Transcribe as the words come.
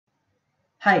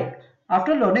Hi,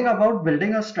 after learning about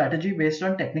building a strategy based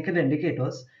on technical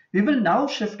indicators, we will now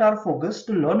shift our focus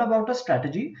to learn about a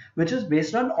strategy which is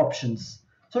based on options.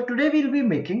 So today we'll be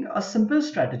making a simple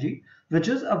strategy which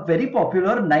is a very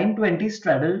popular 920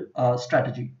 straddle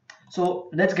strategy.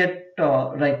 So let's get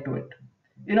right to it.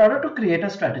 In order to create a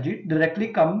strategy, directly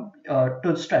come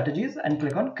to strategies and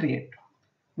click on create.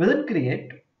 Within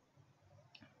create,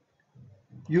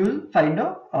 you will find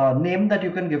a name that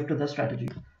you can give to the strategy.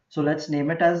 So let's name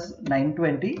it as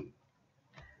 920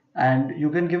 and you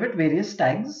can give it various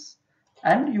tags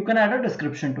and you can add a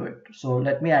description to it. So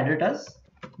let me add it as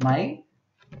my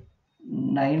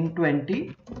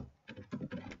 920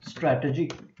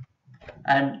 strategy,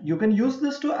 and you can use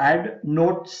this to add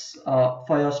notes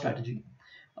for your strategy,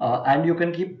 and you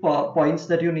can keep points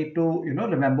that you need to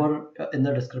remember in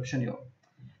the description here.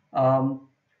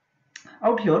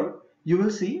 Out here you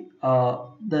will see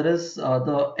there is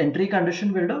the entry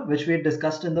condition builder, which we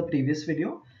discussed in the previous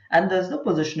video, and there's the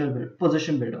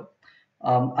position builder.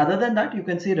 Other than that, you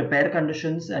can see repair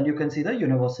conditions and you can see the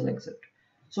universal exit.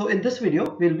 So in this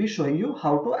video we'll be showing you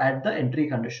how to add the entry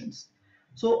conditions.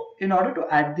 So in order to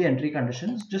add the entry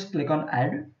conditions, just click on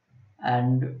add,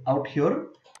 and out here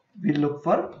we look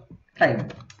for time,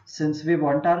 since we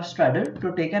want our straddle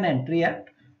to take an entry at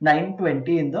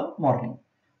 9:20 in the morning.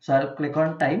 So I'll click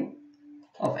on time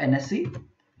of NSE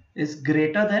is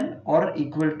greater than or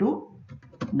equal to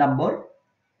number,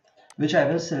 which I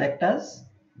will select as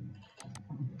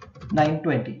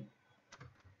 9:20.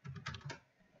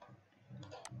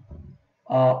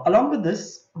 Along with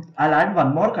this, I'll add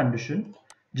one more condition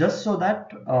just so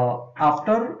that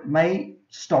after my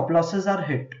stop losses are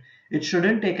hit, it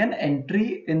shouldn't take an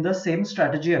entry in the same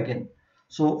strategy again.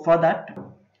 So for that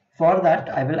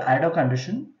I will add a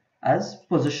condition as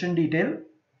position detail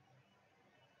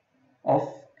of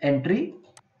entry,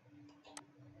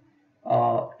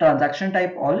 transaction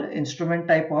type all, instrument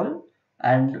type all,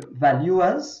 and value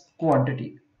as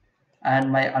quantity, and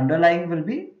my underlying will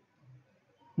be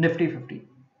Nifty 50.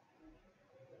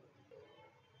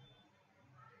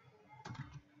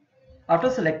 After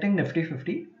selecting Nifty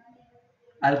 50,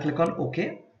 I'll click on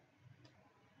OK.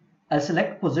 I'll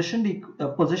select position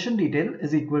detail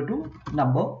is equal to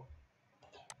number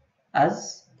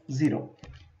as 0.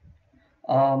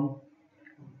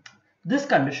 This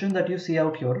condition that you see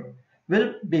out here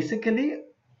will basically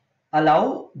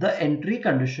allow the entry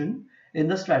condition in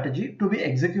the strategy to be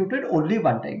executed only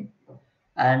one time.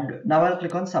 And now I'll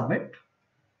click on submit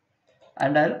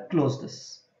and I'll close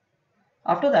this.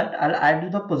 After that, I'll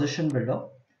add the position builder.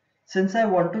 Since I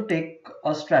want to take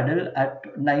a straddle at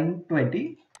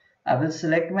 9:20, I will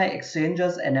select my exchange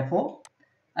as NFO.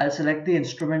 I'll select the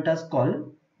instrument as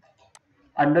call.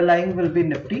 Underlying will be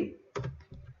Nifty,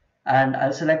 and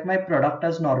I'll select my product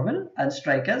as normal and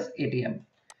strike as ATM.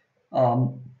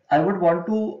 I would want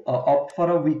to opt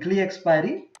for a weekly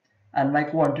expiry, and my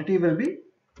quantity will be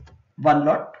one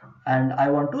lot, and I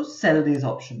want to sell these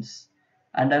options,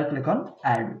 and I'll click on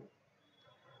add.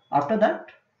 After that,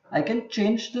 I can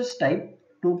change this type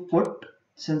to put.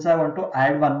 Since I want to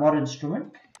add one more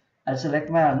instrument, I'll select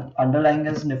my underlying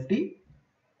as Nifty,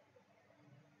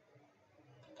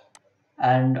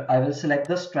 and I will select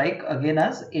the strike again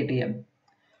as ATM.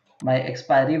 My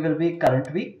expiry will be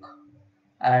current week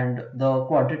and the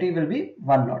quantity will be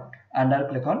one lot, and I'll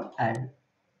click on add,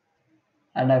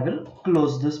 and I will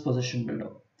close this position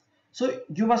below. So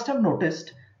you must have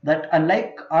noticed that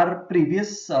unlike our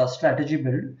previous strategy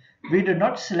build, we did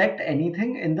not select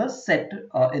anything in the set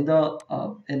in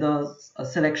the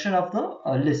selection of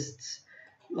the lists.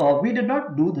 We did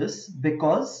not do this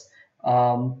because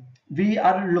we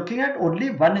are looking at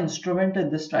only one instrument in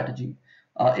this strategy.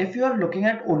 If you are looking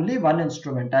at only one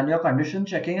instrument and your condition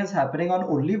checking is happening on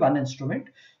only one instrument,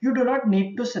 you do not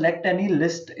need to select any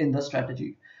list in the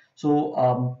strategy.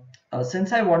 So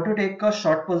since I want to take a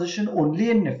short position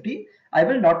only in Nifty, I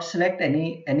will not select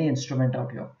any instrument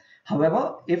out here.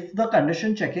 However, if the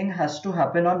condition checking has to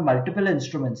happen on multiple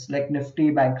instruments like Nifty,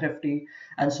 Bank Nifty,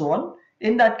 and so on,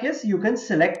 in that case, you can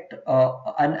select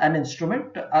an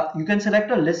instrument. You can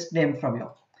select a list name from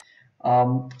here.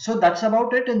 So that's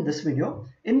about it in this video.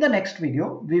 In the next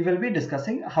video, we will be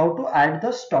discussing how to add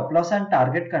the stop loss and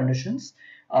target conditions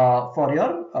for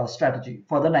your strategy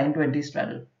for the 920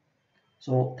 straddle.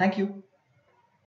 So thank you.